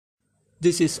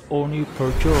This is all new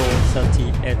Peugeot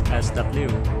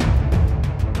 38SW.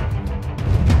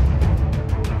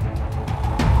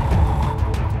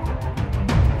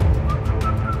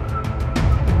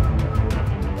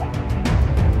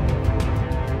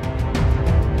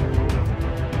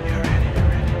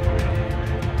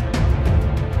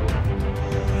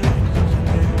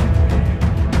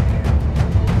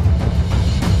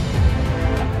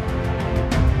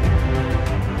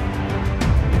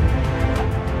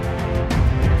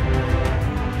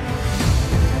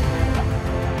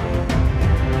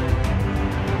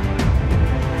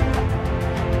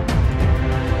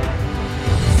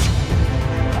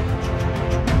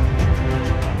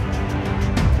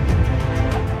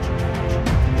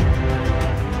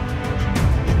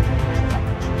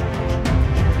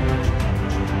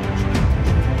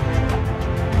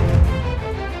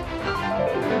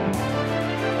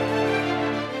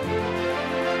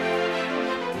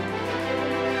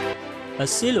 A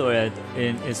silhouette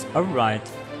in its upright,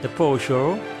 the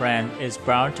Peugeot brand is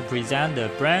proud to present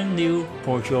the brand new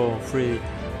Peugeot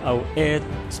 308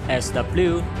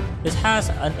 SW. It has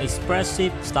an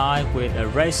expressive style with a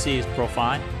racy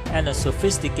profile and a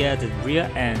sophisticated rear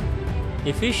end,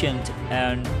 efficient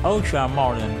and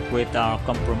ultra-modern without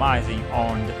compromising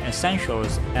on the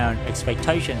essentials and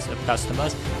expectations of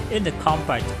customers in the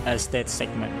compact estate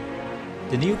segment.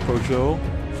 The new Peugeot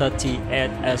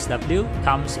 38SW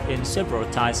comes in several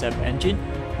types of engine,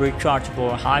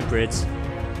 rechargeable hybrids,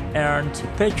 and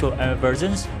petrol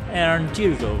versions and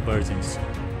diesel versions.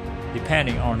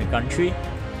 Depending on the country,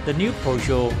 the new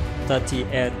Peugeot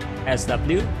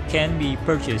 38SW can be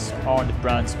purchased on the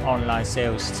brand's online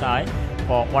sales site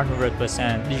for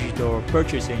 100% digital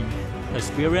purchasing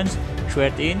experience,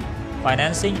 trade-in,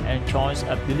 financing, and choice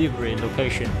of delivery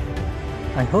location.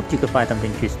 I hope you could find something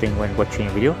interesting when watching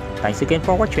the video. Thanks again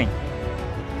for watching.